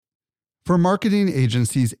For marketing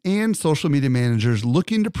agencies and social media managers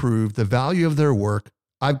looking to prove the value of their work,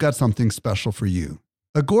 I've got something special for you.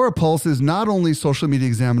 Agorapulse is not only Social Media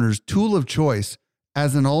Examiner's tool of choice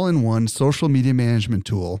as an all-in-one social media management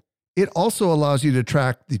tool, it also allows you to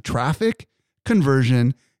track the traffic,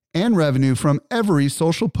 conversion, and revenue from every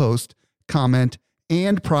social post, comment,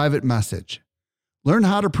 and private message. Learn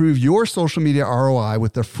how to prove your social media ROI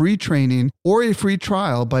with a free training or a free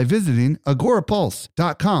trial by visiting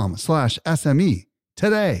agorapulse.com/SME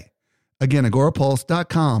today. Again,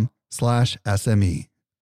 agorapulse.com/SME.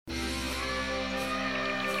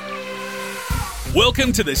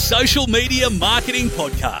 Welcome to the Social Media Marketing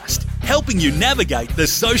Podcast, helping you navigate the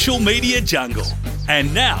social media jungle.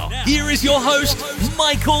 And now, here is your host,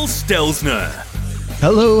 Michael Stelzner.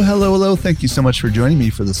 Hello. Thank you so much for joining me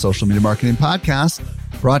for the Social Media Marketing Podcast,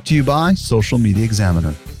 brought to you by Social Media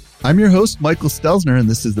Examiner. I'm your host, Michael Stelzner, and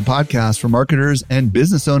this is the podcast for marketers and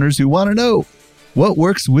business owners who want to know what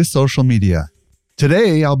works with social media.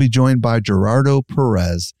 Today, I'll be joined by Gerardo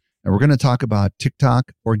Perez, and we're going to talk about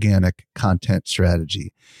TikTok organic content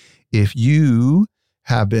strategy. If you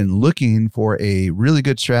have been looking for a really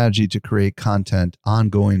good strategy to create content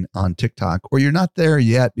ongoing on TikTok, or you're not there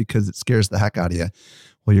yet because it scares the heck out of you,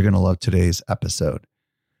 well, you're going to love today's episode.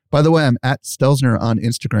 By the way, I'm at Stelzner on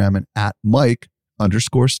Instagram and at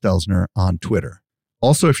Mike_Stelzner on Twitter.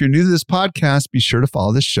 Also, if you're new to this podcast, be sure to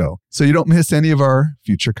follow this show so you don't miss any of our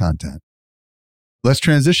future content. Let's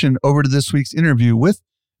transition over to this week's interview with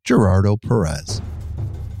Gerardo Perez.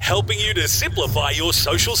 Helping you to simplify your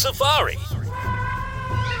social safari.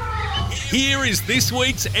 Here is this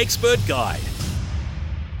week's expert guide.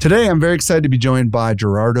 Today, I'm very excited to be joined by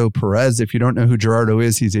Gerardo Perez. If you don't know who Gerardo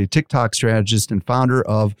is, he's a TikTok strategist and founder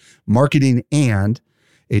of Marketing And,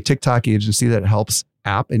 a TikTok agency that helps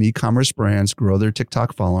app and e-commerce brands grow their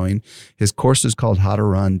TikTok following. His course is called How to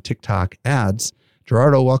Run TikTok Ads.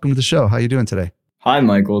 Gerardo, welcome to the show. How are you doing today? Hi,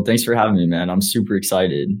 Michael. Thanks for having me, man. I'm super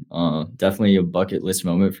excited. Definitely a bucket list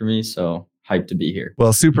moment for me, so hyped to be here.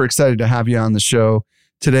 Well, super excited to have you on the show.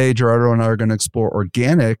 Today, Gerardo and I are going to explore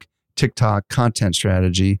organic TikTok content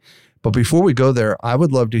strategy. But before we go there, I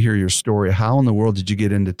would love to hear your story. How in the world did you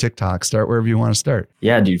get into TikTok? Start wherever you want to start.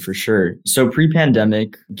 Yeah, dude, for sure. So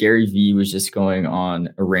pre-pandemic, Gary Vee was just going on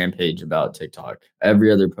a rampage about TikTok.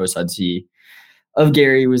 Every other post I'd see of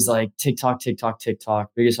Gary was like, TikTok,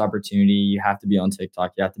 biggest opportunity. You have to be on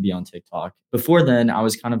TikTok. Before then, I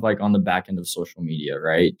was kind of like on the back end of social media,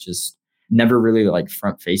 right? Just never really like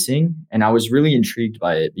front facing. And I was really intrigued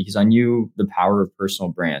by it because I knew the power of personal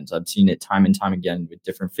brands. I've seen it time and time again with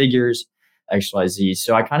different figures, XYZ.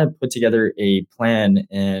 So I kind of put together a plan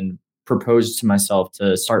and proposed to myself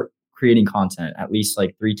to start creating content at least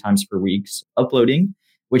like 3 times per week, uploading,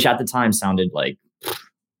 which at the time sounded like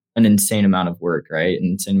an insane amount of work, right? An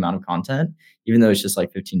insane amount of content, even though it's just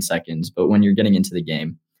like 15 seconds. But when you're getting into the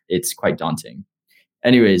game, it's quite daunting.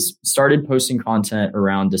 Anyways, started posting content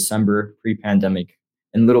around December pre-pandemic,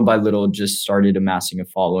 and little by little just started amassing a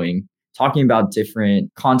following, talking about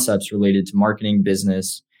different concepts related to marketing,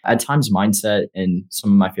 business, at times mindset, and some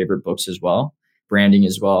of my favorite books as well, branding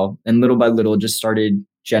as well. And little by little just started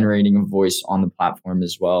generating a voice on the platform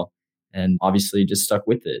as well. And obviously just stuck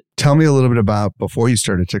with it. Tell me a little bit about before you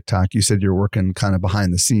started TikTok. You said you're working kind of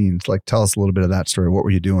behind the scenes. Like, tell us a little bit of that story. What were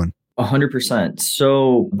you doing? 100%.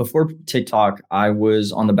 So before TikTok, I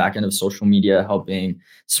was on the back end of social media, helping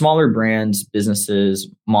smaller brands, businesses,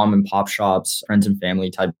 mom and pop shops, friends and family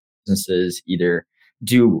type businesses, either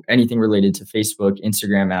do anything related to Facebook,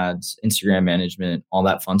 Instagram ads, Instagram management, all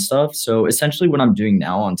that fun stuff. So essentially what I'm doing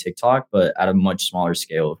now on TikTok, but at a much smaller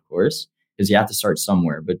scale, of course, because you have to start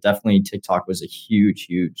somewhere. But definitely TikTok was a huge,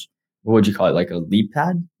 what would you call it? Like a leap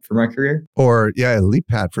pad for my career? Or a leap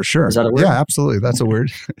pad for sure. Is that a word? Yeah, absolutely. That's a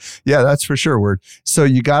word. Yeah, that's for sure a word. So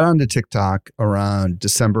you got onto TikTok around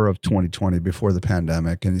December of 2020 before the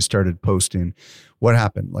pandemic and you started posting. What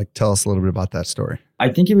happened? Like, tell us a little bit about that story. I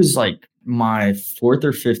think it was like my 4th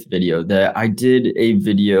or 5th video that I did a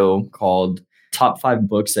video called Top 5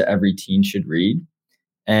 Books That Every Teen Should Read.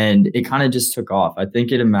 And it kind of just took off. I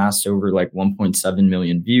think it amassed over like 1.7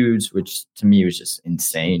 million views, which to me was just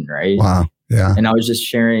insane, right? Wow. Yeah. And I was just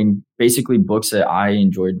sharing basically books that I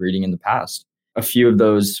enjoyed reading in the past. A few of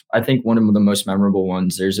those, I think one of the most memorable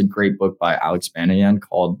ones, there's a great book by Alex Banayan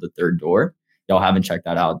called The Third Door. Y'all haven't checked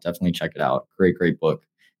that out, definitely check it out. Great book.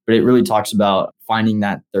 But it really talks about finding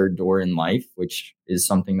that third door in life, which is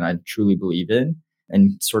something that I truly believe in,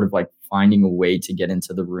 and sort of like finding a way to get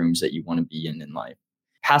into the rooms that you want to be in life.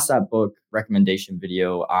 Past that book recommendation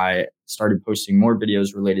video, I started posting more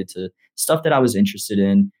videos related to stuff that I was interested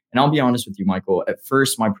in. And I'll be honest with you, Michael, at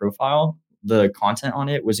first my profile the content on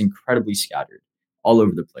it was incredibly scattered all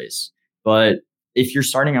over the place. But if you're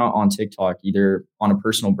starting out on TikTok, either on a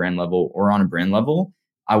personal brand level or on a brand level,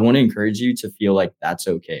 I want to encourage you to feel like that's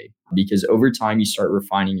okay. Because over time, you start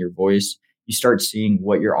refining your voice. You start seeing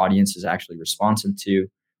what your audience is actually responsive to,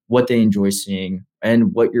 what they enjoy seeing,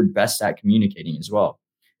 and what you're best at communicating as well.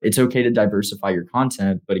 It's okay to diversify your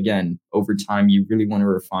content, but again, over time, you really want to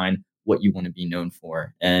refine what you want to be known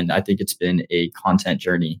for. And I think it's been a content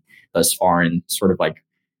journey thus far, and sort of like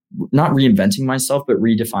not reinventing myself, but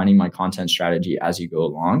redefining my content strategy as you go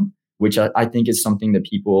along, which I think is something that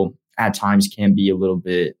people at times can be a little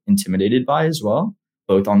bit intimidated by as well,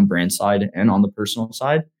 both on the brand side and on the personal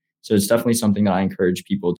side. So it's definitely something that I encourage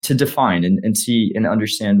people to define and see and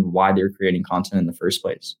understand why they're creating content in the first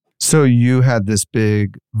place. So you had this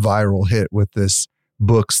big viral hit with this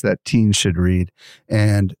books that teens should read.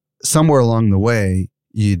 And somewhere along the way,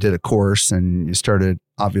 you did a course and you started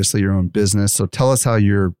obviously your own business. So tell us how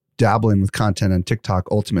your dabbling with content on TikTok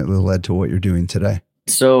ultimately led to what you're doing today.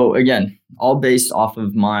 So again, all based off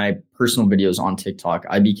of my personal videos on TikTok,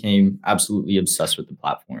 I became absolutely obsessed with the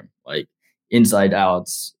platform, like inside out,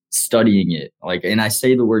 studying it. Like, and I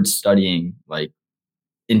say the word studying like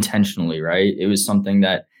intentionally, right? It was something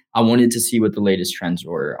that I wanted to see what the latest trends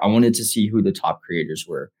were. I wanted to see who the top creators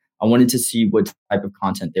were. I wanted to see what type of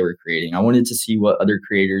content they were creating. I wanted to see what other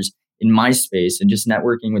creators in my space, and just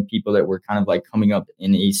networking with people that were kind of like coming up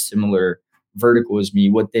in a similar vertical as me,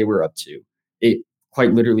 what they were up to. It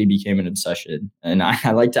quite literally became an obsession. And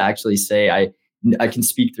I like to actually say I can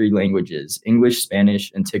speak 3 languages: English,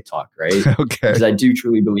 Spanish, and TikTok, right? Okay. Because I do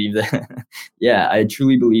truly believe that, yeah, I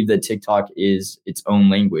truly believe that TikTok is its own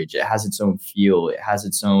language. It has its own feel. It has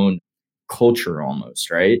its own culture almost,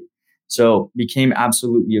 right? So became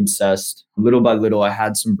absolutely obsessed. Little by little, I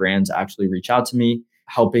had some brands actually reach out to me,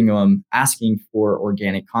 helping them, asking for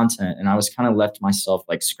organic content. And I was kind of left myself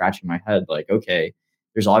like scratching my head, like, okay,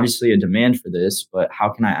 there's obviously a demand for this, but how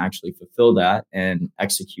can I actually fulfill that and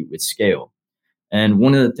execute with scale? And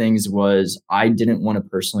one of the things was I didn't want to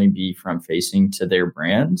personally be front facing to their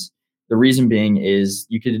brands. The reason being is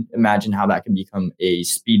you could imagine how that can become a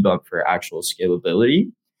speed bump for actual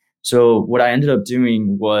scalability. So what I ended up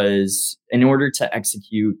doing was, in order to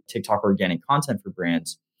execute TikTok organic content for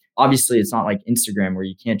brands, obviously it's not like Instagram where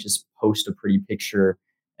you can't just post a pretty picture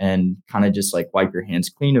and kind of just like wipe your hands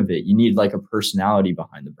clean of it. You need like a personality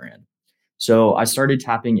behind the brand. So I started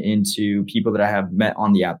tapping into people that I have met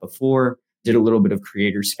on the app before, did a little bit of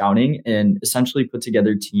creator scouting, and essentially put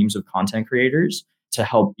together teams of content creators to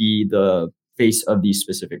help be the face of these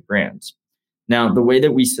specific brands. Now, the way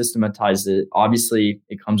that we systematize it, obviously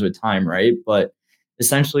it comes with time, right? But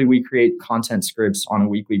essentially we create content scripts on a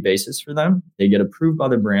weekly basis for them. They get approved by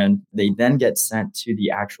the brand. They then get sent to the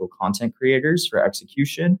actual content creators for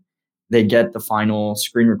execution. They get the final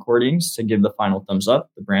screen recordings to give the final thumbs up,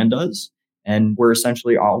 the brand does. And we're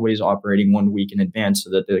essentially always operating 1 week in advance so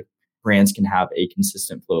that the brands can have a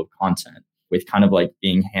consistent flow of content, with kind of like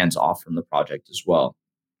being hands off from the project as well.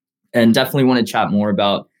 And definitely want to chat more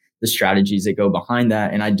about the strategies that go behind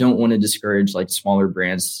that. And I don't want to discourage like smaller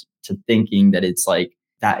brands to thinking that it's like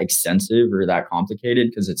that extensive or that complicated,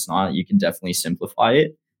 because it's not. You can definitely simplify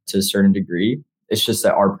it to a certain degree. It's just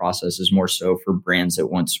that our process is more so for brands that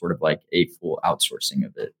want sort of like a full outsourcing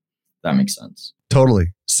of it. If that makes sense.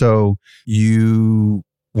 Totally. So you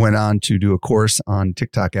went on to do a course on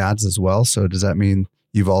TikTok ads as well. So does that mean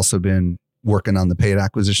you've also been working on the paid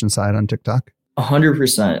acquisition side on TikTok?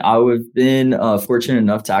 100%. I've been fortunate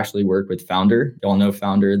enough to actually work with Foundr. Y'all know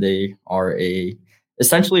Foundr. They are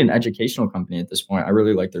essentially an educational company at this point. I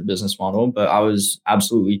really like their business model, but I was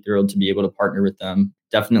absolutely thrilled to be able to partner with them.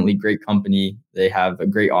 Definitely great company. They have a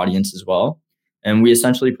great audience as well. And we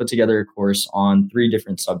essentially put together a course on 3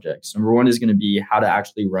 different subjects. Number 1 is going to be how to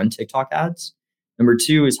actually run TikTok ads. Number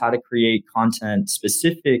 2 is how to create content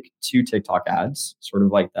specific to TikTok ads, sort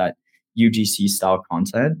of like that UGC style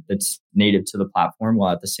content that's native to the platform,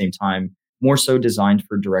 while at the same time more so designed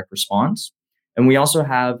for direct response. And we also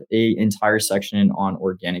have an entire section on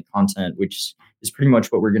organic content, which is pretty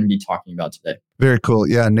much what we're going to be talking about today. Very cool.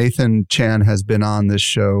 Yeah, Nathan Chan has been on this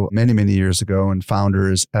show many, many years ago, and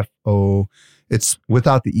Foundr is it's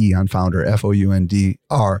without the E on Foundr,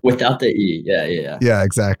 Foundr. Without the E, yeah. Yeah,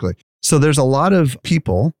 exactly. So there's a lot of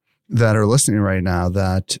people that are listening right now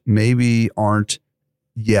that maybe aren't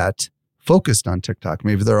yet focused on TikTok.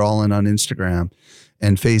 Maybe they're all in on Instagram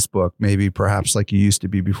and Facebook, maybe perhaps like you used to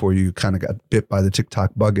be before you kind of got bit by the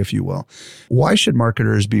TikTok bug, if you will. Why should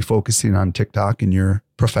marketers be focusing on TikTok in your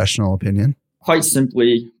professional opinion? Quite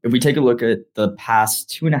simply, if we take a look at the past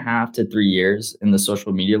 2.5 to 3 years in the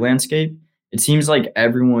social media landscape, It seems like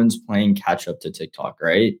everyone's playing catch up to TikTok,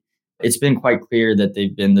 right? It's been quite clear that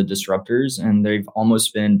they've been the disruptors and they've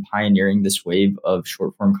almost been pioneering this wave of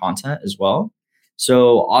short form content as well.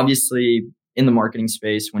 So obviously in the marketing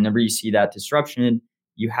space, whenever you see that disruption,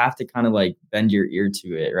 you have to kind of like bend your ear to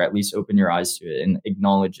it, or at least open your eyes to it and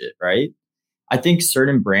acknowledge it, right? I think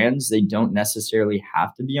certain brands, they don't necessarily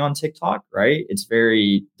have to be on TikTok, right? It's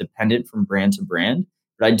very dependent from brand to brand.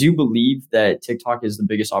 But I do believe that TikTok is the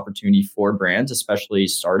biggest opportunity for brands, especially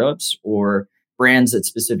startups or brands that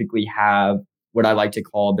specifically have what I like to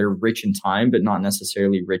call they're rich in time, but not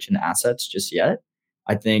necessarily rich in assets just yet.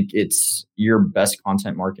 I think it's your best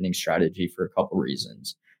content marketing strategy for a couple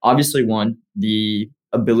reasons. Obviously, one, the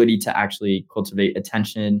ability to actually cultivate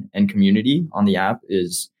attention and community on the app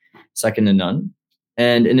is second to none.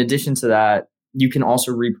 And in addition to that, you can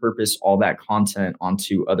also repurpose all that content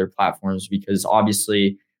onto other platforms because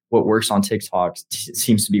obviously what works on TikTok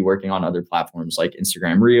seems to be working on other platforms like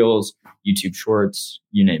Instagram Reels, YouTube Shorts,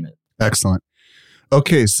 you name it. Excellent.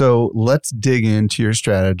 Okay, so let's dig into your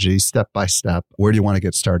strategy step by step. Where do you want to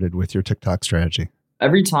get started with your TikTok strategy?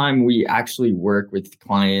 Every time we actually work with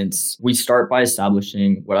clients, we start by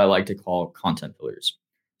establishing what I like to call content pillars.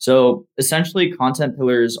 So essentially, content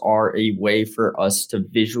pillars are a way for us to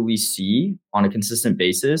visually see on a consistent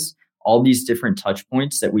basis all these different touch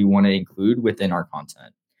points that we want to include within our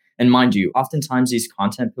content. And mind you, oftentimes these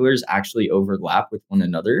content pillars actually overlap with one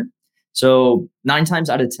another. So 9 times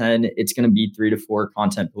out of 10, it's going to be 3 to 4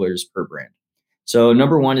 content pillars per brand. So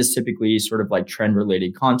number one is typically sort of like trend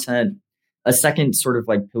related content. A second sort of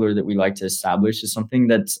like pillar that we like to establish is something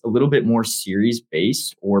that's a little bit more series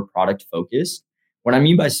based or product focused. What I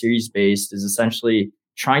mean by series based is essentially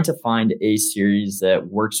trying to find a series that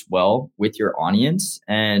works well with your audience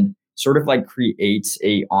and sort of like creates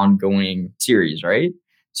a ongoing series, right?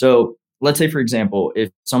 So let's say, for example,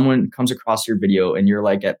 if someone comes across your video and you're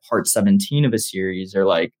like at part 17 of a series, they're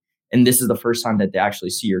like, and this is the first time that they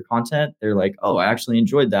actually see your content, they're like, oh, I actually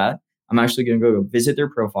enjoyed that. I'm actually going to go visit their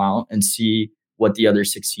profile and see what the other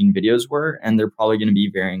 16 videos were. And they're probably going to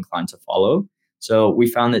be very inclined to follow. So we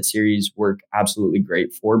found that series work absolutely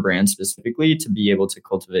great for brands specifically to be able to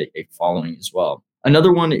cultivate a following as well.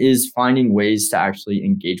 Another one is finding ways to actually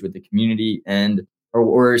engage with the community and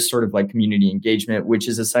or sort of like community engagement, which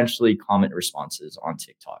is essentially comment responses on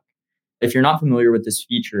TikTok. If you're not familiar with this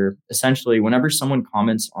feature, essentially whenever someone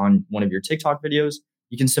comments on one of your TikTok videos,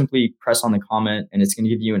 you can simply press on the comment and it's going to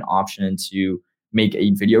give you an option to make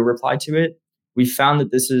a video reply to it. We found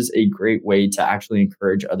that this is a great way to actually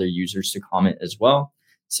encourage other users to comment as well,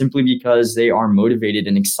 simply because they are motivated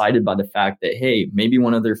and excited by the fact that, hey, maybe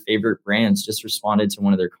one of their favorite brands just responded to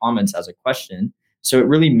one of their comments as a question. So it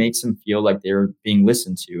really makes them feel like they're being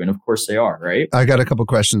listened to. And of course they are, right? I got a couple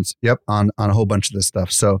questions. Yep. On a whole bunch of this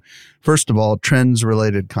stuff. So first of all, trends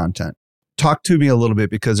related content. Talk to me a little bit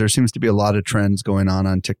because there seems to be a lot of trends going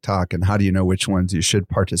on TikTok. And how do you know which ones you should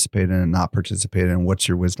participate in and not participate in? What's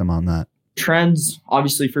your wisdom on that? Trends,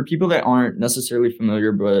 obviously, for people that aren't necessarily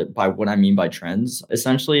familiar by what I mean by trends,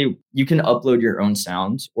 essentially, you can upload your own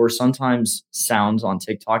sounds, or sometimes sounds on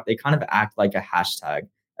TikTok, they kind of act like a hashtag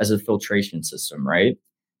as a filtration system, right?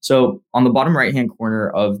 So on the bottom right-hand corner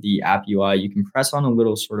of the app UI, you can press on a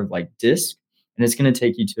little sort of like disc, and it's going to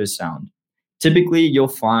take you to a sound. Typically, you'll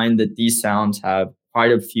find that these sounds have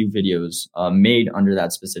quite a few videos made under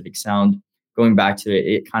that specific sound. Going back to it,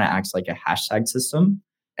 it kind of acts like a hashtag system.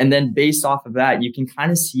 And then based off of that, you can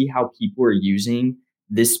kind of see how people are using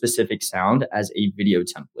this specific sound as a video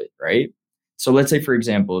template, right? So let's say, for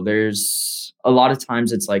example, there's a lot of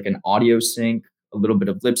times it's like an audio sync, a little bit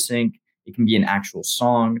of lip sync. It can be an actual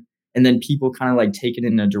song. And then people kind of like take it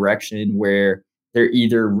in a direction where they're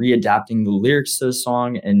either readapting the lyrics to the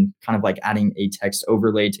song and kind of like adding a text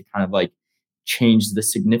overlay to kind of like change the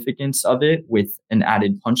significance of it with an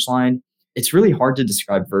added punchline. It's really hard to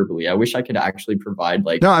describe verbally. I wish I could actually provide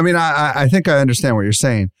like... No, I mean, I think I understand what you're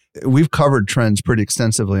saying. We've covered trends pretty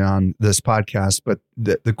extensively on this podcast, but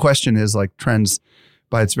the question is like trends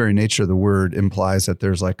by its very nature, the word implies that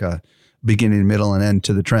there's like a beginning, middle, and end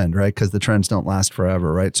to the trend, right? Because the trends don't last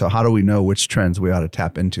forever, right? So how do we know which trends we ought to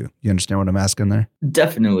tap into? You understand what I'm asking there?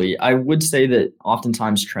 Definitely. I would say that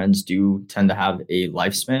oftentimes trends do tend to have a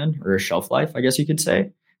lifespan or a shelf life, I guess you could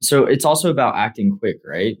say. So it's also about acting quick,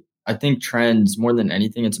 right? I think trends, more than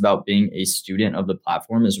anything, it's about being a student of the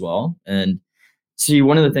platform as well. And see,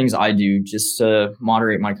 one of the things I do just to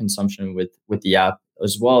moderate my consumption with the app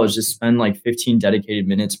as well is just spend like 15 dedicated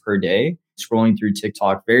minutes per day scrolling through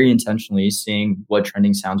TikTok very intentionally, seeing what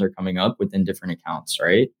trending sounds are coming up within different accounts,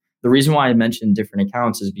 right? The reason why I mentioned different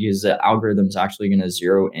accounts is because the algorithm is actually going to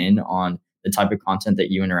zero in on the type of content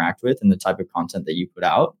that you interact with and the type of content that you put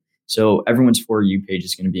out. So everyone's For You page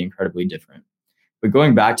is going to be incredibly different. But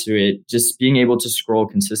going back to it, just being able to scroll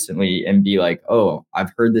consistently and be like, oh,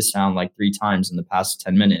 I've heard this sound like 3 times in the past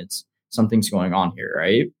 10 minutes. Something's going on here,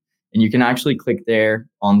 right? And you can actually click there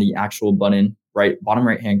on the actual button, bottom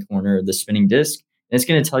right-hand corner, the spinning disc. And it's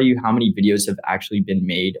going to tell you how many videos have actually been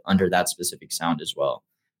made under that specific sound as well.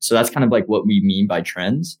 So that's kind of like what we mean by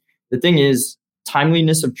trends. The thing is,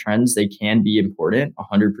 timeliness of trends, they can be important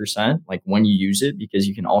 100%, like when you use it, because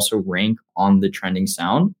you can also rank on the trending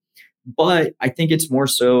sound. But I think it's more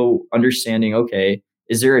so understanding, okay,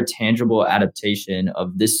 is there a tangible adaptation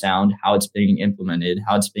of this sound, how it's being implemented,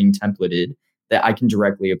 how it's being templated that I can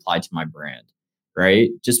directly apply to my brand, right?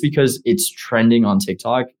 Just because it's trending on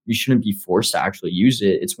TikTok, you shouldn't be forced to actually use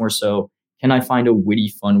it. It's more so, can I find a witty,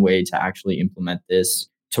 fun way to actually implement this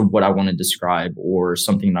to what I want to describe or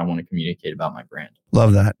something that I want to communicate about my brand?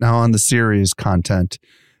 Love that. Now on the series content,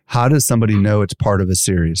 how does somebody know it's part of a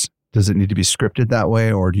series? Does it need to be scripted that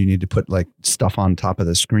way, or do you need to put like stuff on top of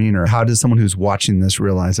the screen? Or how does someone who's watching this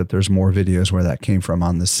realize that there's more videos where that came from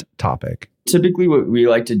on this topic? Typically, what we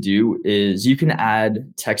like to do is you can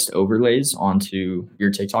add text overlays onto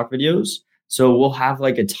your TikTok videos. So we'll have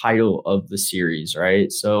like a title of the series, right?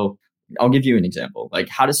 So I'll give you an example, like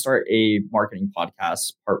how to start a marketing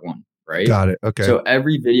podcast, part 1, right? Got it. Okay. So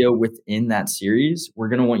every video within that series, we're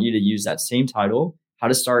going to want you to use that same title. How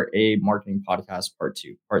to start a marketing podcast, part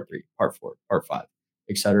 2, part 3, part 4, part 5,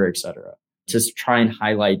 et cetera, just try and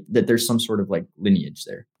highlight that there's some sort of like lineage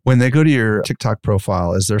there. When they go to your TikTok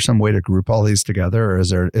profile, is there some way to group all these together, or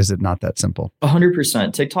is it not that simple?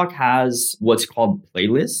 100%. TikTok has what's called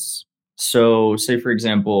playlists. So say, for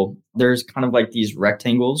example, there's kind of like these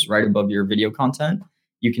rectangles right above your video content.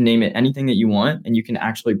 You can name it anything that you want, and you can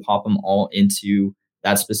actually pop them all into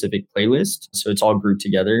that specific playlist. So it's all grouped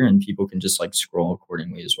together and people can just like scroll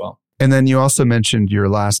accordingly as well. And then you also mentioned your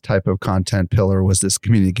last type of content pillar was this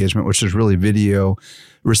community engagement, which is really video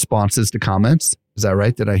responses to comments. Is that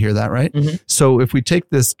right? Did I hear that right? Mm-hmm. So if we take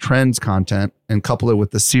this trends content and couple it with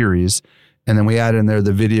the series, and then we add in there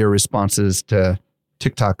the video responses to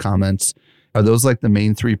TikTok comments, are those like the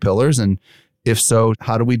main 3 pillars? And if so,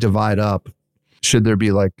 how do we divide up? Should there be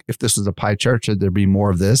like, if this is a pie chart, should there be more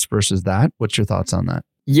of this versus that? What's your thoughts on that?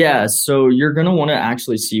 Yeah, so you're going to want to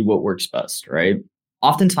actually see what works best, right?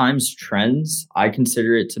 Oftentimes trends, I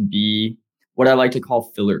consider it to be what I like to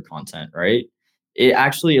call filler content, right? It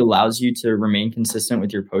actually allows you to remain consistent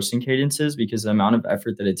with your posting cadences because the amount of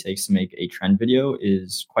effort that it takes to make a trend video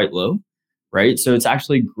is quite low, right? So it's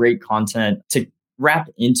actually great content to wrap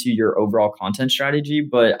into your overall content strategy.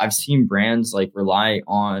 But I've seen brands like rely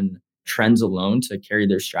on trends alone to carry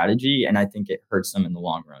their strategy, and I think it hurts them in the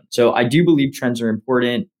long run. So I do believe trends are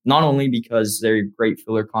important, not only because they're great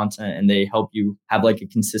filler content and they help you have like a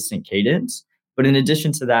consistent cadence, but in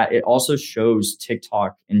addition to that, it also shows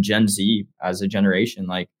TikTok and Gen Z as a generation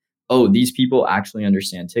like, oh, these people actually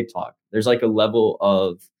understand TikTok. There's like a level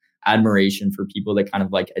of admiration for people that kind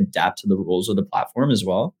of like adapt to the rules of the platform as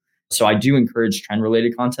well. So I do encourage trend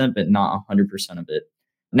related content, but not 100% of it.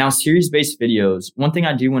 Now, series-based videos, one thing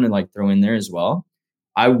I do want to like throw in there as well,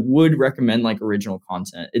 I would recommend like original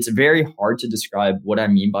content. It's very hard to describe what I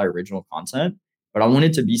mean by original content, but I want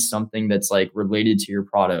it to be something that's like related to your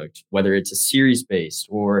product, whether it's a series-based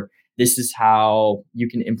or this is how you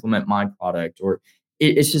can implement my product, or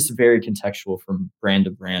it's just very contextual from brand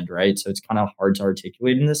to brand, right? So it's kind of hard to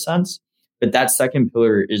articulate in this sense. But that second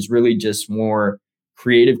pillar is really just more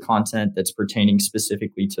creative content that's pertaining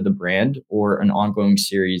specifically to the brand or an ongoing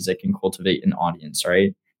series that can cultivate an audience,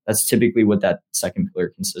 right? That's typically what that second pillar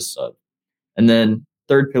consists of. And then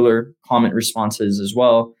third pillar, comment responses as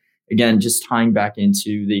well. Again, just tying back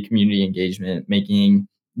into the community engagement, making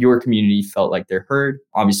your community felt like they're heard,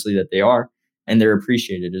 obviously that they are, and they're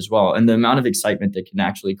appreciated as well. And the amount of excitement that can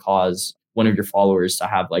actually cause one of your followers to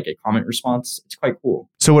have like a comment response, it's quite cool.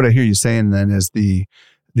 So what I hear you saying then is the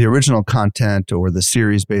original content or the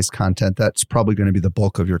series-based content, that's probably going to be the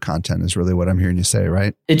bulk of your content is really what I'm hearing you say,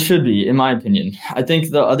 right? It should be, in my opinion. I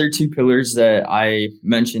think the other 2 pillars that I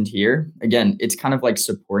mentioned here, again, it's kind of like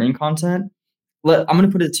supporting content. I'm going to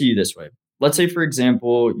put it to you this way. Let's say, for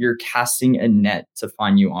example, you're casting a net to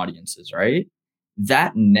find new audiences, right?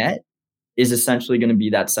 That net is essentially going to be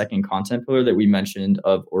that second content pillar that we mentioned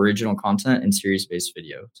of original content and series-based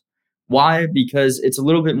videos. Why? Because it's a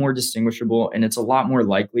little bit more distinguishable and it's a lot more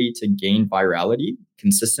likely to gain virality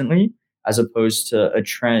consistently as opposed to a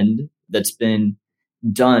trend that's been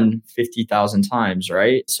done 50,000 times,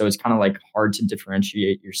 right? So it's kind of like hard to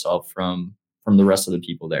differentiate yourself from the rest of the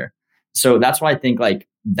people there. So that's why I think like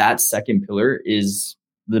that second pillar is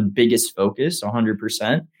the biggest focus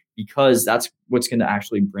 100%, because that's what's going to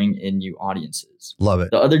actually bring in new audiences. Love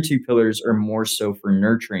it. The other two pillars are more so for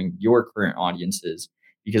nurturing your current audiences,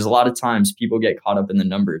 because a lot of times people get caught up in the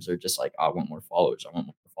numbers. They're just like, I want more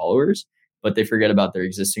followers. But they forget about their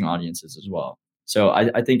existing audiences as well. So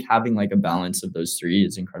I think having like a balance of those three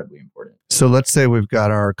is incredibly important. So let's say we've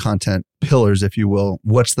got our content pillars, if you will.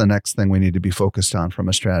 What's the next thing we need to be focused on from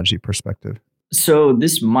a strategy perspective? So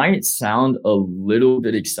this might sound a little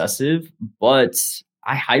bit excessive, but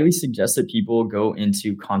I highly suggest that people go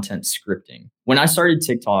into content scripting. When I started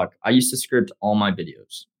TikTok, I used to script all my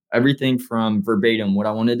videos, everything from verbatim, what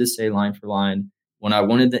I wanted to say line for line, when I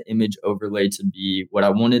wanted the image overlay to be, what I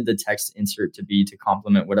wanted the text insert to be to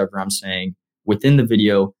complement whatever I'm saying within the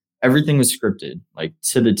video. Everything was scripted, like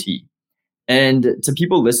to the T. And to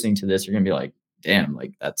people listening to this, you're going to be like, damn,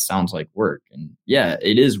 like that sounds like work. And yeah,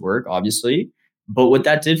 it is work, obviously. But what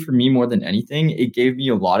that did for me more than anything, it gave me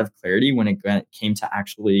a lot of clarity when it came to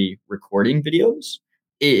actually recording videos.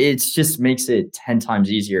 It just makes it 10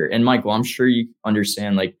 times easier. And Michael, I'm sure you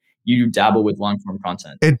understand, like, you dabble with long form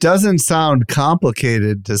content. It doesn't sound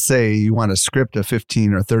complicated to say you want to script a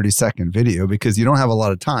 15 or 30-second video because you don't have a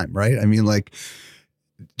lot of time, right? I mean, like,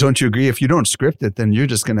 don't you agree? If you don't script it, then you're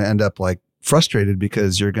just going to end up like frustrated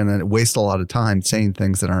because you're going to waste a lot of time saying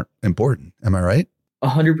things that aren't important. Am I right?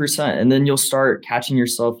 100%. And then you'll start catching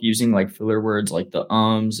yourself using like filler words like the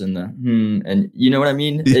ums and the and you know what I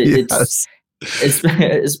mean? Yes. It's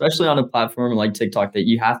especially on a platform like TikTok that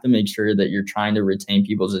you have to make sure that you're trying to retain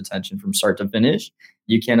people's attention from start to finish.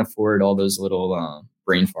 You can't afford all those little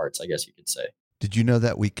brain farts, I guess you could say. Did you know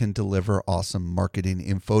that we can deliver awesome marketing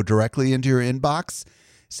info directly into your inbox?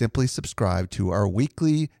 Simply subscribe to our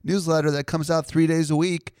weekly newsletter that comes out 3 days a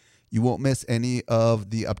week. You won't miss any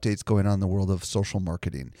of the updates going on in the world of social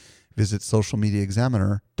marketing. Visit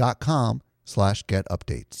socialmediaexaminer.com/get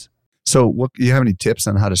updates. So what, you have any tips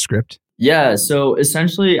on how to script? Yeah. So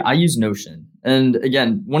essentially I use Notion. And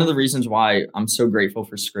again, one of the reasons why I'm so grateful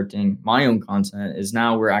for scripting my own content is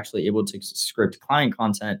now we're actually able to script client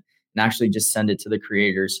content and actually just send it to the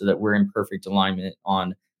creators so that we're in perfect alignment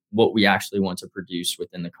on what we actually want to produce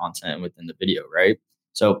within the content and within the video, right?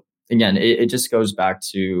 So again, it just goes back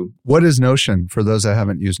to... What is Notion for those that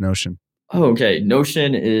haven't used Notion? Oh, okay.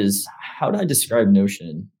 Notion is, how do I describe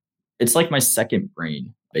Notion? It's like my second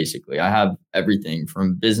brain, basically. I have everything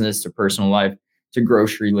from business to personal life to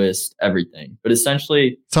grocery list, everything. But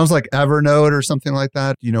essentially... Sounds like Evernote or something like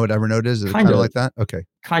that. You know what Evernote is? Is it kind of like that? Okay.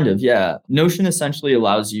 Kind of, yeah. Notion essentially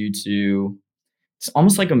allows you to... It's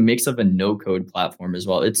almost like a mix of a no-code platform as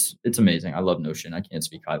well. It's amazing. I love Notion. I can't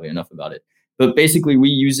speak highly enough about it. But basically, we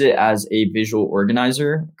use it as a visual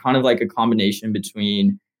organizer, kind of like a combination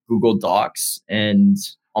between Google Docs and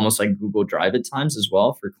almost like Google Drive at times as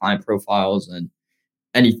well for client profiles and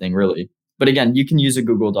anything really. But again, you can use a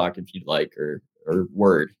Google Doc if you'd like, or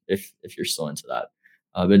Word if you're still into that.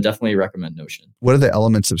 But definitely recommend Notion. What are the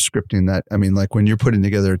elements of scripting that, I mean, like when you're putting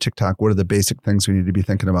together a TikTok, what are the basic things we need to be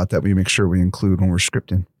thinking about that we make sure we include when we're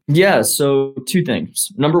scripting? Yeah, so two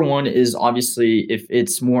things. Number one is obviously if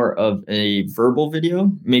it's more of a verbal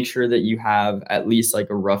video, make sure that you have at least like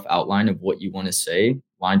a rough outline of what you want to say,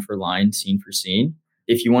 line for line, scene for scene.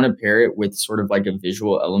 If you want to pair it with sort of like a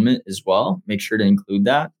visual element as well, make sure to include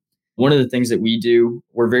that. One of the things that we do,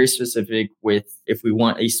 we're very specific with if we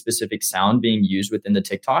want a specific sound being used within the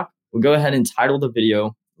TikTok, we'll go ahead and title the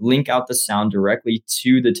video, link out the sound directly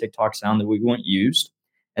to the TikTok sound that we want used.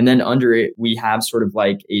 And then under it, we have sort of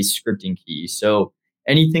like a scripting key. So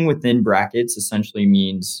anything within brackets essentially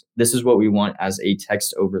means this is what we want as a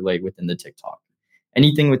text overlay within the TikTok.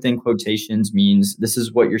 Anything within quotations means this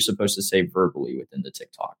is what you're supposed to say verbally within the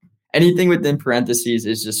TikTok. Anything within parentheses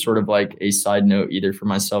is just sort of like a side note, either for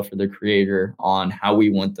myself or the creator on how we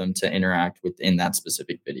want them to interact within that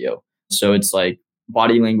specific video. So it's like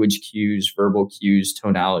body language cues, verbal cues,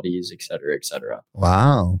 tonalities, et cetera, et cetera.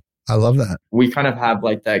 Wow. I love that. We kind of have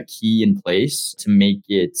like that key in place to make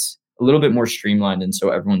it a little bit more streamlined. And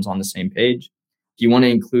so everyone's on the same page. If you want to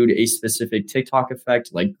include a specific TikTok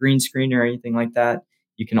effect like green screen or anything like that,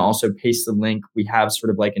 you can also paste the link. We have sort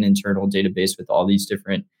of like an internal database with all these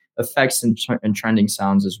different effects and trending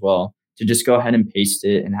sounds as well, to just go ahead and paste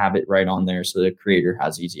it and have it right on there so the creator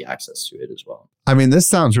has easy access to it as well. I mean, this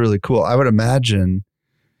sounds really cool. I would imagine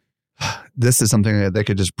this is something that they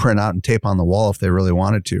could just print out and tape on the wall if they really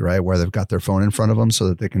wanted to, right? Where they've got their phone in front of them so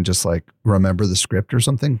that they can just like remember the script or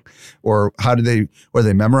something. Or they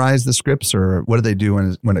memorize the scripts, or what do they do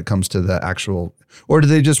when it comes to the actual, or do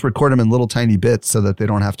they just record them in little tiny bits so that they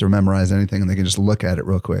don't have to memorize anything and they can just look at it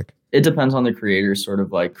real quick? It depends on the creator's sort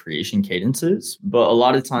of like creation cadences, but a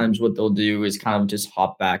lot of times what they'll do is kind of just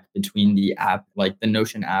hop back between the app, like the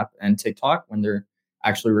Notion app and TikTok when they're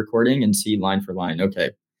actually recording, and see line for line.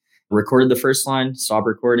 Okay, recorded the first line, stop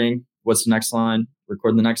recording. What's the next line?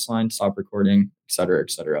 Record the next line, stop recording, et cetera, et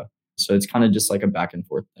cetera. So it's kind of just like a back and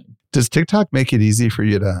forth thing. Does TikTok make it easy for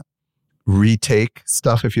you to retake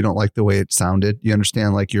stuff if you don't like the way it sounded? You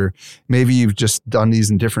understand, like maybe you've just done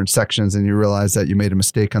these in different sections and you realize that you made a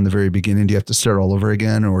mistake on the very beginning. Do you have to start all over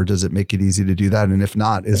again, or does it make it easy to do that? And if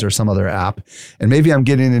not, is there some other app? And maybe I'm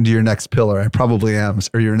getting into your next pillar. I probably am,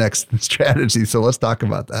 or your next strategy. So let's talk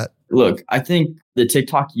about that. Look, I think the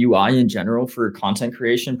TikTok UI in general for content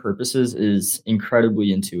creation purposes is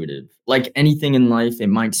incredibly intuitive. Like anything in life, it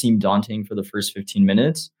might seem daunting for the first 15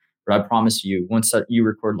 minutes. But I promise you, once you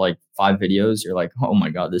record like 5 videos, you're like, oh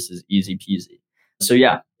my God, this is easy peasy. So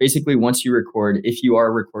yeah, basically once you record, if you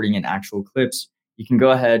are recording in actual clips, you can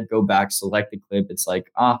go ahead, go back, select the clip. It's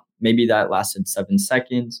like, maybe that lasted 7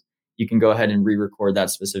 seconds. You can go ahead and re-record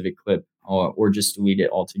that specific clip, or just delete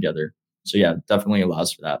it altogether. So yeah, definitely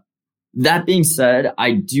allows for that. That being said,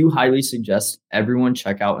 I do highly suggest everyone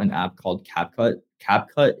check out an app called CapCut.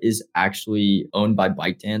 CapCut is actually owned by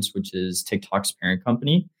ByteDance, which is TikTok's parent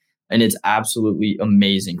company. And it's absolutely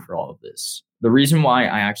amazing for all of this. The reason why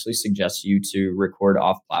I actually suggest you to record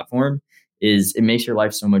off platform is it makes your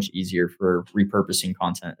life so much easier for repurposing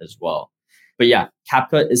content as well. But yeah,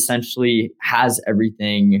 CapCut essentially has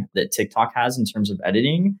everything that TikTok has in terms of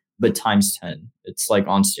editing, but times 10. It's like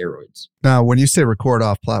on steroids. Now, when you say record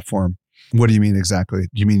off platform, what do you mean exactly?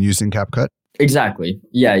 Do you mean using CapCut? Exactly.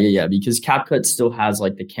 Yeah. Because CapCut still has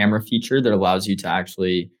like the camera feature that allows you to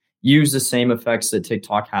actually use the same effects that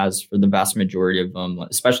TikTok has for the vast majority of them,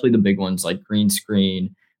 especially the big ones like green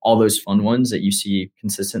screen, all those fun ones that you see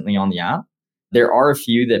consistently on the app. There are a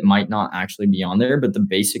few that might not actually be on there, but the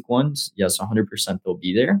basic ones, yes, 100% they'll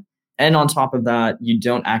be there. And on top of that, you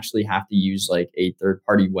don't actually have to use like a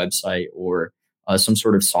third-party website or some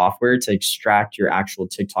sort of software to extract your actual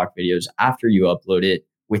TikTok videos after you upload it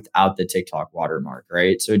without the TikTok watermark,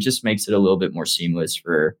 right? So it just makes it a little bit more seamless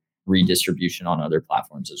for redistribution on other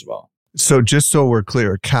platforms as well. So just so we're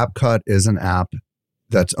clear, CapCut is an app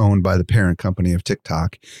that's owned by the parent company of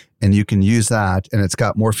TikTok, and you can use that, and it's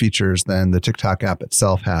got more features than the TikTok app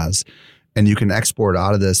itself has, and you can export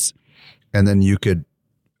out of this, and then you could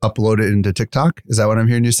upload it into TikTok. Is that what I'm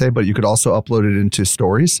hearing you say? But you could also upload it into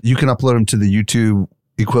stories. You can upload them to the YouTube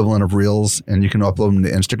equivalent of Reels, and you can upload them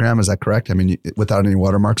to Instagram. Is that correct? I mean, without any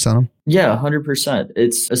watermarks on them? Yeah, 100%.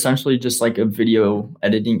 It's essentially just like a video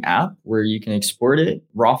editing app where you can export it,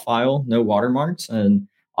 raw file, no watermarks, and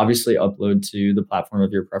obviously upload to the platform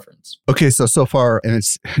of your preference. Okay, so far, and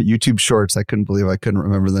it's YouTube Shorts. I couldn't believe I couldn't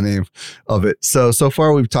remember the name of it. So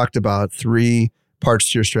far we've talked about 3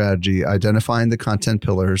 parts to your strategy: identifying the content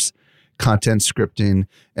pillars, content scripting,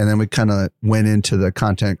 and then we kind of went into the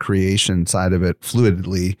content creation side of it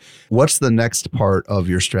fluidly. What's the next part of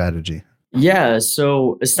your strategy? Yeah,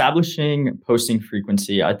 so establishing posting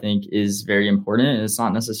frequency, I think, is very important. It's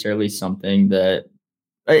not necessarily something that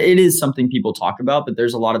it is something people talk about, but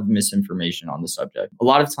there's a lot of misinformation on the subject. A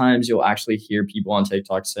lot of times you'll actually hear people on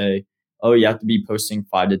TikTok say, oh, you have to be posting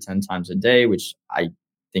 5 to 10 times a day, which I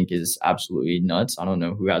think is absolutely nuts. I don't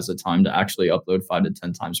know who has the time to actually upload 5 to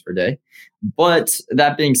 10 times per day. But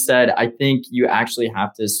that being said, I think you actually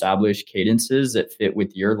have to establish cadences that fit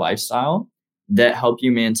with your lifestyle that help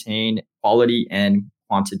you maintain quality and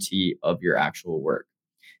quantity of your actual work.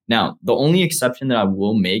 Now, the only exception that I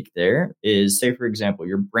will make there is, say, for example,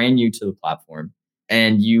 you're brand new to the platform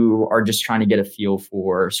and you are just trying to get a feel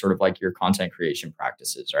for sort of like your content creation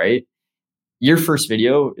practices, right? Your first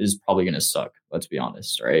video is probably going to suck. Let's be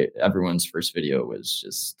honest, right? Everyone's first video was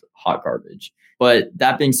just hot garbage. But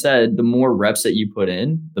that being said, the more reps that you put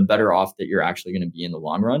in, the better off that you're actually going to be in the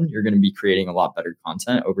long run. You're going to be creating a lot better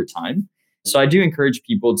content over time. So I do encourage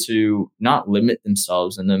people to not limit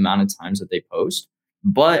themselves in the amount of times that they post,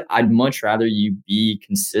 but I'd much rather you be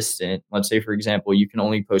consistent. Let's say, for example, you can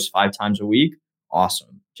only post 5 times a week.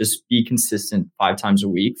 Awesome. Just be consistent 5 times a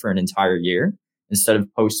week for an entire year instead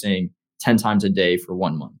of posting 10 times a day for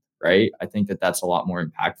 1 month, right? I think that that's a lot more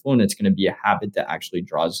impactful, and it's going to be a habit that actually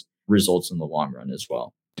draws results in the long run as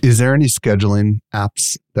well. Is there any scheduling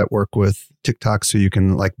apps that work with TikTok so you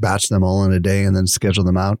can like batch them all in a day and then schedule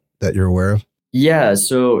them out that you're aware of? Yeah.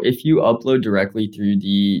 So if you upload directly through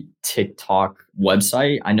the TikTok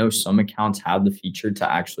website, I know some accounts have the feature to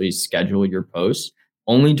actually schedule your posts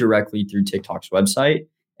only directly through TikTok's website.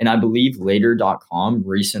 And I believe later.com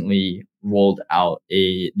recently rolled out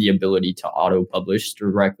the ability to auto publish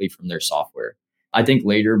directly from their software. I think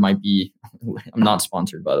later might be, I'm not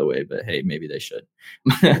sponsored by the way, but hey, maybe they should.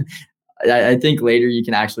 I think later you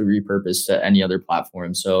can actually repurpose to any other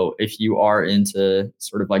platform. So if you are into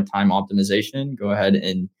sort of like time optimization, go ahead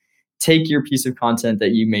and take your piece of content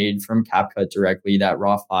that you made from CapCut directly, that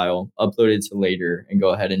raw file, upload it to later, and go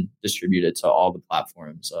ahead and distribute it to all the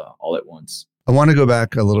platforms all at once. I want to go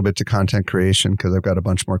back a little bit to content creation because I've got a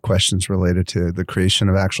bunch more questions related to the creation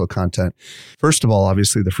of actual content. First of all,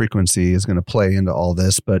 obviously the frequency is going to play into all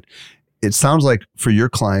this, but it sounds like for your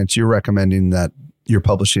clients, you're recommending that you're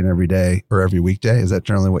publishing every day or every weekday. Is that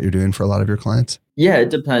generally what you're doing for a lot of your clients? Yeah,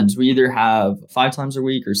 it depends. We either have 5 times a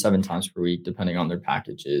week or 7 times per week, depending on their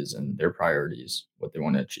packages and their priorities, what they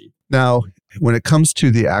want to achieve. Now, when it comes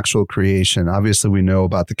to the actual creation, obviously we know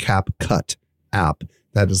about the CapCut app.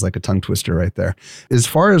 That is like a tongue twister right there. As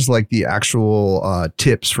far as like the actual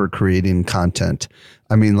tips for creating content,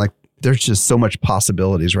 I mean, like there's just so much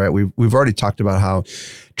possibilities, right? We've already talked about how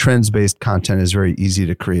trends-based content is very easy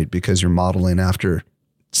to create because you're modeling after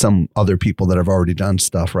some other people that have already done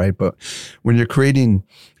stuff, right? But when you're creating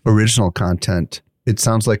original content, it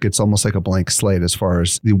sounds like it's almost like a blank slate as far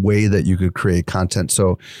as the way that you could create content.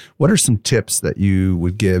 So what are some tips that you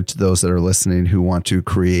would give to those that are listening who want to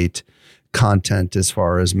create content as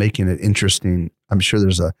far as making it interesting? I'm sure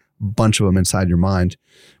there's a bunch of them inside your mind.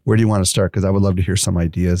 Where do you want to start? Because I would love to hear some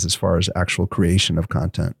ideas as far as actual creation of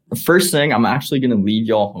content. First thing, I'm actually going to leave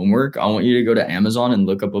y'all homework. I want you to go to Amazon and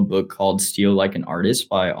look up a book called Steal Like an Artist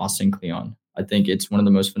by Austin Kleon. I think it's one of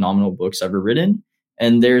the most phenomenal books ever written.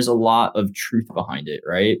 And there's a lot of truth behind it,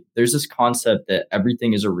 right? There's this concept that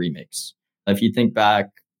everything is a remix. If you think back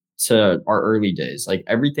to our early days, like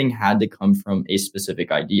everything had to come from a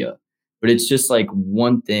specific idea. But it's just like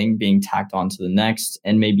one thing being tacked on to the next,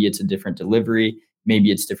 and maybe it's a different delivery,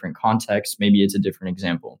 maybe it's different context, maybe it's a different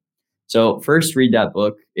example. So first, read that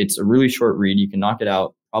book. It's a really short read. You can knock it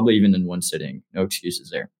out probably even in one sitting. No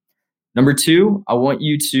excuses there. Number 2, I want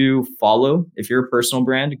you to follow. If you're a personal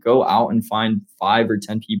brand, go out and find 5 or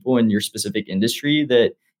 10 people in your specific industry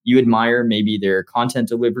that you admire, maybe their content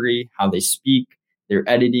delivery, how they speak, their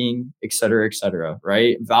editing, et cetera,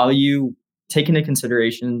 right? Value, take into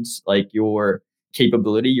considerations like your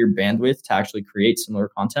capability, your bandwidth to actually create similar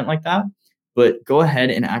content like that. But go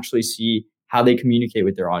ahead and actually see how they communicate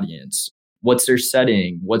with their audience. What's their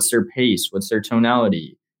setting? What's their pace? What's their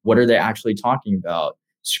tonality? What are they actually talking about?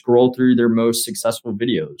 Scroll through their most successful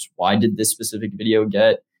videos. Why did this specific video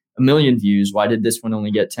get 1 million views? Why did this one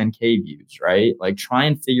only get 10K views, right? Like try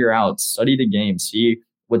and figure out, study the game, see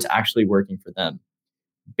what's actually working for them.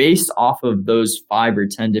 Based off of those 5 or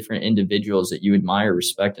 10 different individuals that you admire,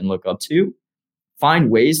 respect, and look up to,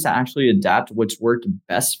 find ways to actually adapt what's worked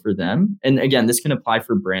best for them. And again, this can apply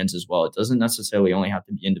for brands as well. It doesn't necessarily only have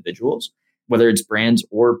to be individuals, whether it's brands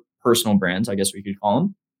or personal brands, I guess we could call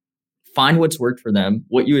them. Find what's worked for them,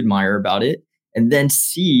 what you admire about it, and then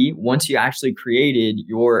see, once you actually created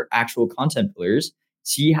your actual content pillars,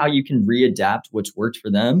 see how you can readapt what's worked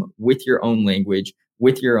for them with your own language,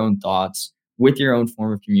 with your own thoughts, with your own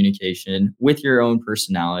form of communication, with your own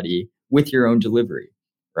personality, with your own delivery,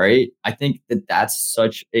 right? I think that that's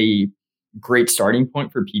such a great starting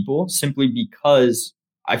point for people simply because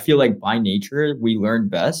I feel like by nature, we learn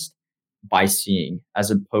best by seeing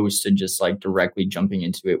as opposed to just like directly jumping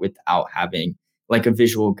into it without having like a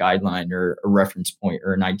visual guideline or a reference point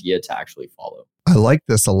or an idea to actually follow. I like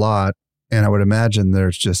this a lot. And I would imagine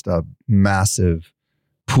there's just a massive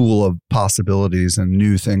pool of possibilities and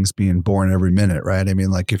new things being born every minute, right? I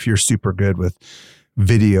mean, like if you're super good with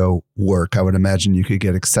video work, I would imagine you could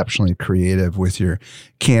get exceptionally creative with your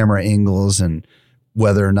camera angles and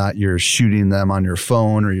whether or not you're shooting them on your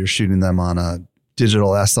phone or you're shooting them on a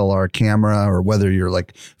digital SLR camera or whether your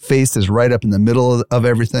like face is right up in the middle of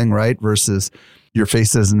everything, right? Versus your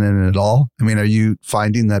face isn't in it at all. I mean, are you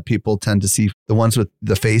finding that people tend to see the ones with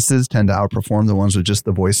the faces tend to outperform the ones with just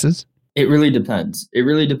the voices? It really depends. It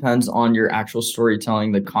really depends on your actual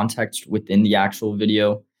storytelling, the context within the actual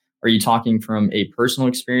video. Are you talking from a personal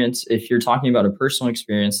experience? If you're talking about a personal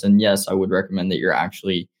experience, then yes, I would recommend that you're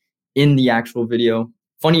actually in the actual video.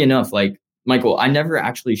 Funny enough, like Michael, I never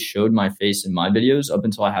actually showed my face in my videos up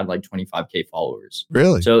until I had like 25K followers.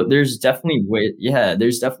 Really? So there's definitely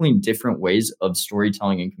there's definitely different ways of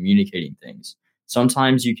storytelling and communicating things.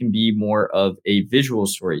 Sometimes you can be more of a visual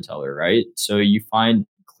storyteller, right? So you find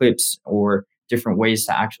clips or different ways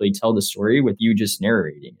to actually tell the story with you just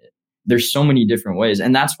narrating it. There's so many different ways.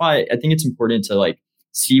 And that's why I think it's important to like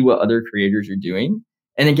see what other creators are doing.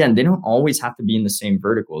 And again, they don't always have to be in the same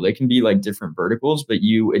vertical. They can be like different verticals, but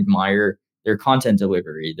you admire their content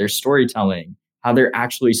delivery, their storytelling, how they're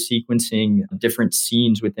actually sequencing different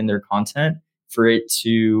scenes within their content for it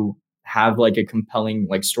to have like a compelling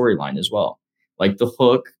like storyline as well. Like the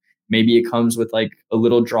hook, maybe it comes with like a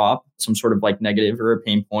little drop, some sort of like negative or a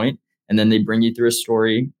pain point, and then they bring you through a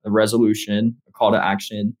story, a resolution, a call to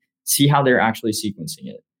action, see how they're actually sequencing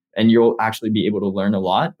it. And you'll actually be able to learn a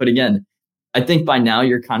lot. But again, I think by now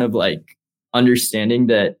you're kind of like understanding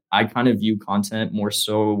that I kind of view content more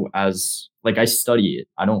so as like I study it.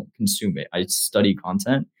 I don't consume it. I study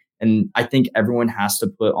content. And I think everyone has to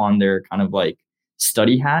put on their kind of like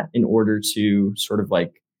study hat in order to sort of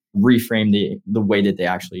like reframe the way that they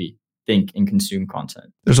actually think and consume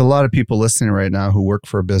content. There's a lot of people listening right now who work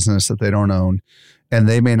for a business that they don't own, and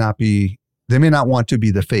they may not want to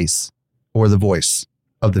be the face or the voice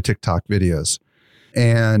of the TikTok videos.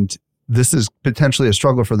 And this is potentially a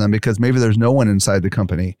struggle for them because maybe there's no one inside the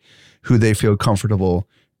company who they feel comfortable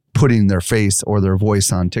putting their face or their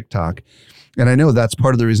voice on TikTok. And I know that's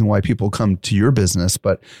part of the reason why people come to your business,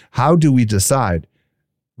 but how do we decide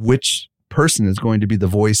which person is going to be the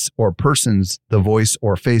voice or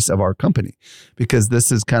face of our company? Because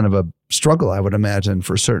this is kind of a struggle, I would imagine,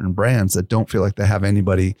 for certain brands that don't feel like they have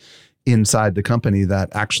anybody inside the company that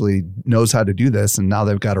actually knows how to do this. And now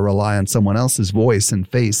they've got to rely on someone else's voice and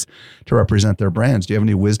face to represent their brands. Do you have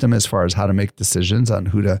any wisdom as far as how to make decisions on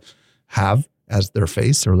who to have as their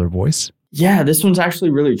face or their voice? Yeah, this one's actually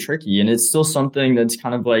really tricky. And it's still something that's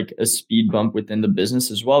kind of like a speed bump within the business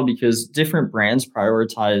as well, because different brands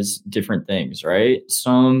prioritize different things, right?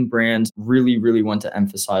 Some brands really, really want to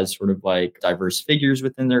emphasize sort of like diverse figures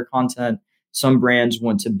within their content. Some brands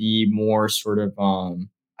want to be more sort of,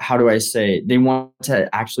 they want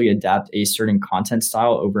to actually adapt a certain content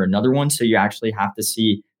style over another one. So you actually have to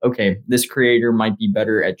see, okay, this creator might be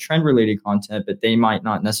better at trend related content, but they might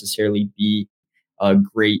not necessarily be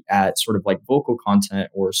great at sort of like vocal content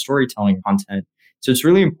or storytelling content. So it's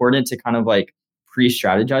really important to kind of like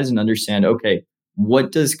pre-strategize and understand, okay,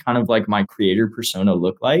 what does kind of like my creator persona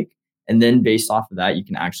look like? And then based off of that, you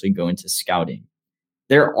can actually go into scouting.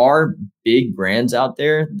 There are big brands out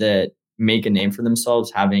there that make a name for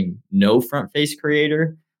themselves having no front face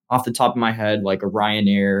creator. Off the top of my head, like a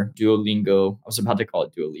Ryanair, Duolingo. I was about to call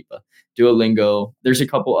it Dua Lipa. Duolingo. There's a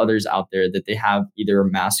couple others out there that they have either a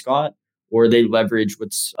mascot or they leverage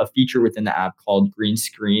what's a feature within the app called green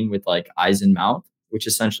screen with like eyes and mouth, which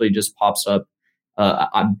essentially just pops up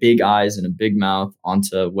big eyes and a big mouth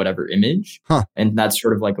onto whatever image. And that's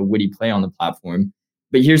sort of like a witty play on the platform.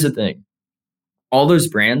 But here's the thing. All those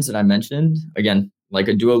brands that I mentioned, again, like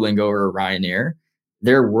a Duolingo or a Ryanair,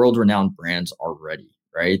 they're world-renowned brands already,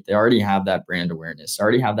 right? They already have that brand awareness, they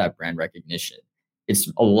already have that brand recognition. It's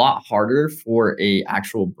a lot harder for a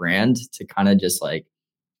actual brand to kind of just like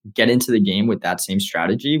get into the game with that same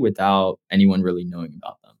strategy without anyone really knowing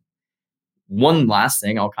about them. One last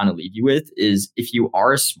thing I'll kind of leave you with is if you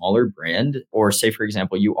are a smaller brand, or say, for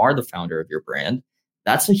example, you are the founder of your brand,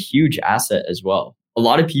 that's a huge asset as well. A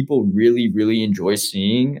lot of people really, really enjoy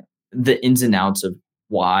seeing the ins and outs of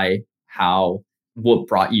why, how, what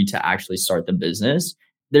brought you to actually start the business.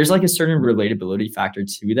 There's like a certain relatability factor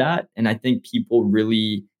to that. And I think people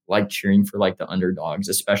really like cheering for like the underdogs,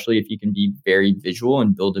 especially if you can be very visual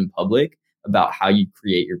and build in public about how you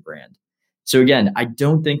create your brand. So again, I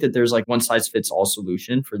don't think that there's like one size fits all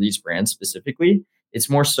solution for these brands specifically. It's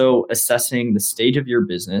more so assessing the stage of your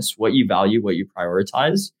business, what you value, what you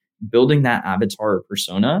prioritize, building that avatar or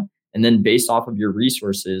persona, and then based off of your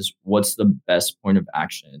resources, what's the best point of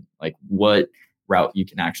action? Like what route you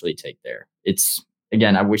can actually take there. It's,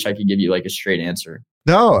 again, I wish I could give you like a straight answer.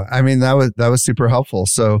 No, I mean, that was super helpful.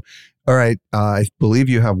 So, all right, I believe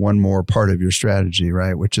you have one more part of your strategy,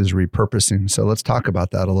 right? Which is repurposing. So let's talk about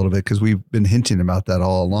that a little bit because we've been hinting about that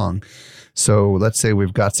all along. So let's say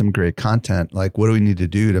we've got some great content. Like what do we need to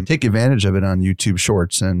do to take advantage of it on YouTube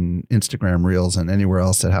Shorts and Instagram Reels and anywhere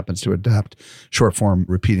else that happens to adapt short form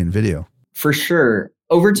repeating video? For sure.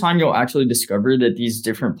 Over time, you'll actually discover that these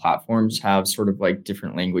different platforms have sort of like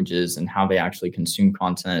different languages and how they actually consume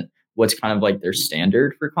content, what's kind of like their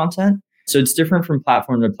standard for content. So it's different from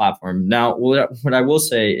platform to platform. Now, what I will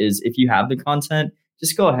say is if you have the content,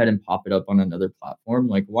 just go ahead and pop it up on another platform.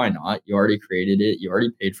 Like, why not? You already created it. You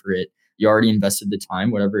already paid for it. You already invested the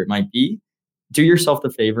time, whatever it might be. Do yourself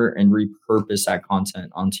the favor and repurpose that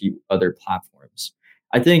content onto other platforms.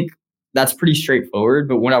 I think that's pretty straightforward.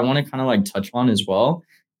 But what I want to kind of like touch on as well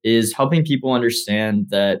is helping people understand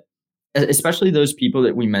that especially those people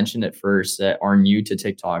that we mentioned at first that are new to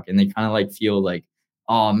TikTok and they kind of like feel like,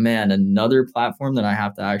 oh man, another platform that I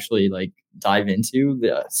have to actually like dive into.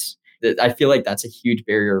 I feel like that's a huge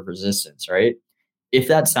barrier of resistance, right? If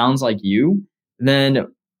that sounds like you, then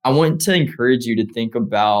I want to encourage you to think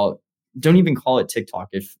about, don't even call it TikTok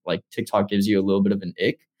if like TikTok gives you a little bit of an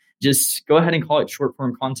ick. Just go ahead and call it short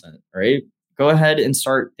form content, right? Go ahead and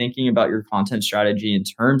start thinking about your content strategy in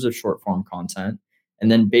terms of short form content.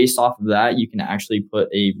 And then based off of that, you can actually put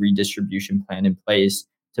a redistribution plan in place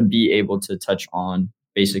to be able to touch on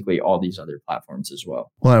basically all these other platforms as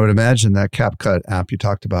well. Well, I would imagine that CapCut app you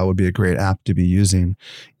talked about would be a great app to be using,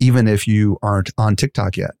 even if you aren't on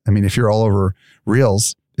TikTok yet. I mean, if you're all over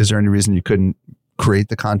Reels, is there any reason you couldn't create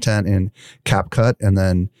the content in CapCut and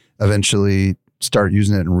then eventually start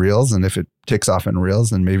using it in Reels? And if it takes off in Reels,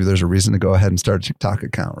 then maybe there's a reason to go ahead and start a TikTok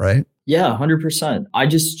account, right? Yeah, 100%. I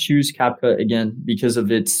just choose CapCut again because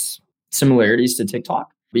of its similarities to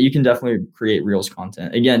TikTok, but you can definitely create Reels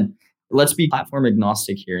content. Again, let's be platform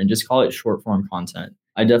agnostic here and just call it short form content.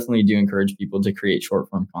 I definitely do encourage people to create short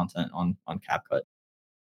form content on CapCut.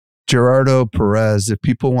 Gerardo Perez, if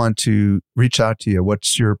people want to reach out to you,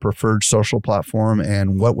 what's your preferred social platform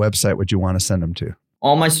and what website would you want to send them to?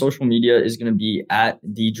 All my social media is going to be at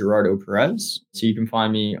the Gerardo Perez. So you can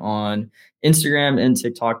find me on Instagram and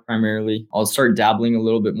TikTok primarily. I'll start dabbling a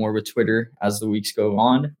little bit more with Twitter as the weeks go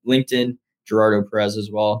on. LinkedIn, Gerardo Perez as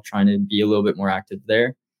well, trying to be a little bit more active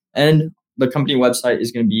there. And the company website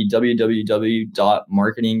is going to be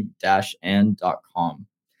www.marketing-and.com.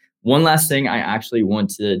 One last thing I actually want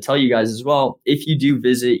to tell you guys as well, if you do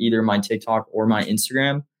visit either my TikTok or my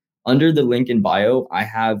Instagram, under the link in bio, I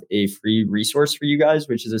have a free resource for you guys,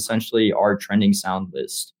 which is essentially our trending sound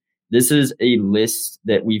list. This is a list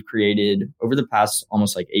that we've created over the past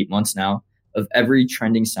almost like 8 months now of every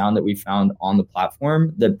trending sound that we found on the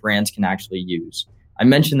platform that brands can actually use. I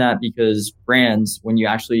mention that because brands, when you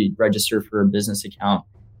actually register for a business account,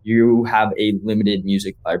 you have a limited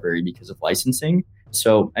music library because of licensing.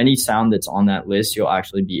 So any sound that's on that list, you'll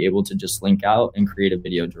actually be able to just link out and create a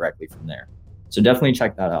video directly from there. So definitely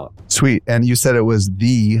check that out. Sweet. And you said it was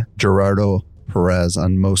the Gerardo Perez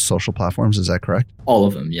on most social platforms. Is that correct? All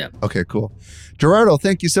of them, yeah. Okay, cool. Gerardo,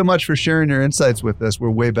 thank you so much for sharing your insights with us. We're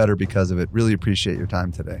way better because of it. Really appreciate your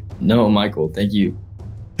time today. No, Michael, thank you.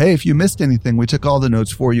 Hey, if you missed anything, we took all the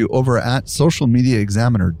notes for you over at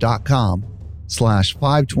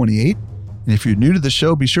socialmediaexaminer.com/528. And if you're new to the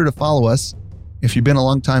show, be sure to follow us. If you've been a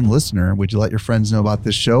long-time listener, would you let your friends know about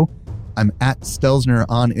this show? I'm at Stelzner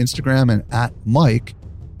on Instagram and at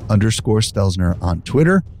Mike_Stelzner on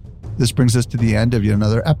Twitter. This brings us to the end of yet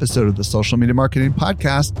another episode of the Social Media Marketing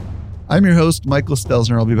Podcast. I'm your host, Michael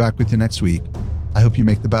Stelzner. I'll be back with you next week. I hope you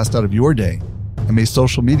make the best out of your day, and may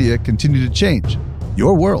social media continue to change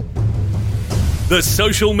your world. The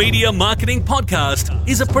Social Media Marketing Podcast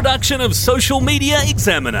is a production of Social Media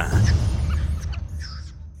Examiner.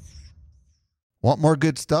 Want more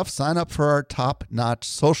good stuff? Sign up for our top-notch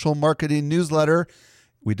social marketing newsletter.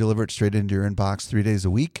 We deliver it straight into your inbox 3 days a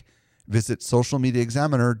week. Visit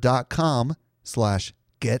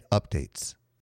socialmediaexaminer.com/get updates.